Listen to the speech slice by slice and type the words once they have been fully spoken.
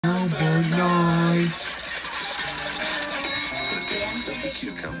Overnight. The Dance of the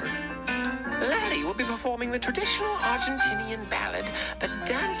Cucumber. Laddie will be performing the traditional Argentinian ballad, The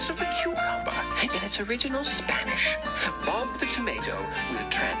Dance of the Cucumber, in its original Spanish. Bob the Tomato will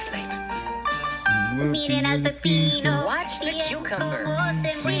translate. Miren al pepino. Watch the cucumber.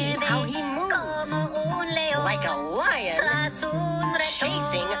 See how he moves. Like a lion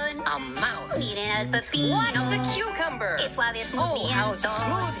chasing a mouse. Miren al pepino. Watch the cucumber. Oh, how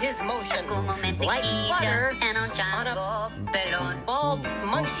smooth his motion. Like butter on a bald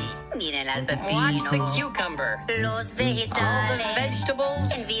monkey. Miren al pepino. Watch the cucumber. Los All the vegetales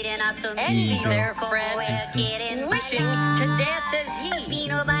vegetables envidian a su envy amigo their como friend, él quieren wishing bailar. to dance as he.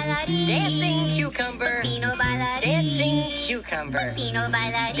 Pepino bailarín. Dancing cucumber. Pepino bailarín. Dancing cucumber. Pepino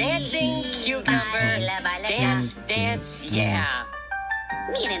bailarín. Dancing cucumber. Baila, baila, Dance, dance, yeah.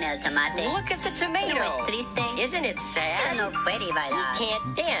 Miren el tomate. Look at the tomato. No es triste. Isn't it Él sad? no puede He bailar.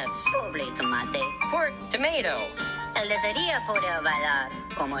 can't dance. Pobre tomate. Poor tomato. Él desearía poder bailar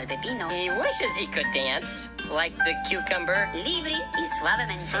como el pepino. He wishes he could dance like the cucumber, Libre y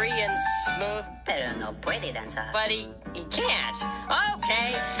suavemente. free and smooth, Pero no puede danzar. but he can't.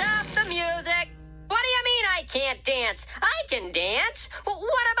 Okay, stop the music. What do you mean I can't dance? I can dance.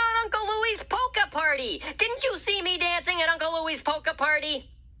 What about Uncle Louie's polka party? Didn't you see me dancing at Uncle Louie's polka party?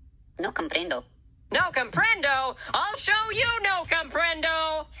 No comprendo. No comprendo. I'll show you no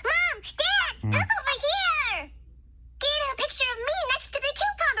comprendo. Mom, Dad, look over here. Get a picture of me next to the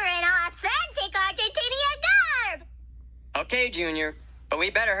cucumber in authentic Argentinian garb. Okay, Junior, but we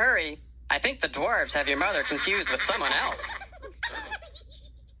better hurry. I think the dwarves have your mother confused with someone else.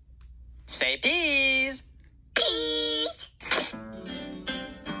 Say peas. Pete.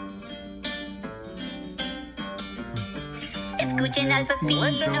 Escuchen al pepino.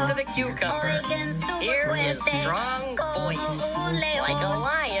 Listen to the cucumber. Oigan su Hear his fuerte strong como voice, un león, like a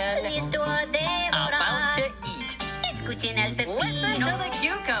lion listo a about devorar. to eat. Escuchen al Listen pepino. to the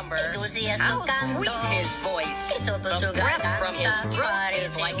cucumber. Dulce es su How canto. sweet his voice. Que sopla su The breath garganta from his throat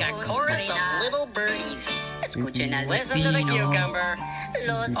is parece like a un chorus trinar. of little birdies. Escuchen al Listen to the pepino. cucumber.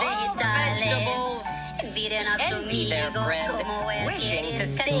 Los All the vegetales vegetables envidian a su envy their amigo friend, como él wishing quiere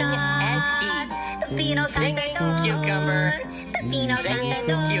to sing cantar. as he. Pepino Singing cantador. cucumber. Pepino Singing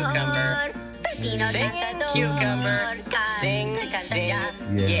cantador. cucumber. Pepino Singing cantador. cucumber. Canta, Sing, canta sing, ya.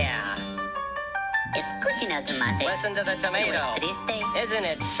 yeah. Escuchen al tomate. Listen to the No tomato. es triste. Isn't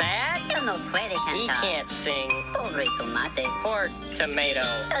it sad? Él no puede He cantar. can't sing. Pobre tomate. Poor tomato.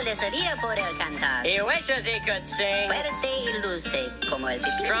 Él desearía poder cantar. He wishes he could sing. Fuerte y dulce como el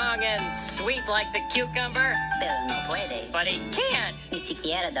pepino. Strong and sweet like the cucumber, Pero no puede. but he can't. Ni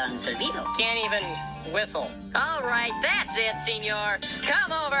siquiera dar un silbido. Can't even whistle. All right, that's it, senor.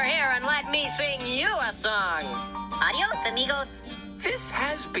 Come over here and let me sing you a song. Adiós, amigos. This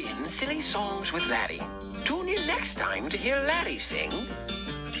has been Silly Songs with Laddie. Tune in next time to hear Laddie sing.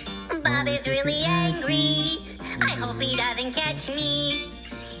 Bob is really angry. I hope he doesn't catch me.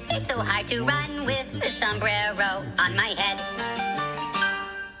 It's so hard to run with the sombrero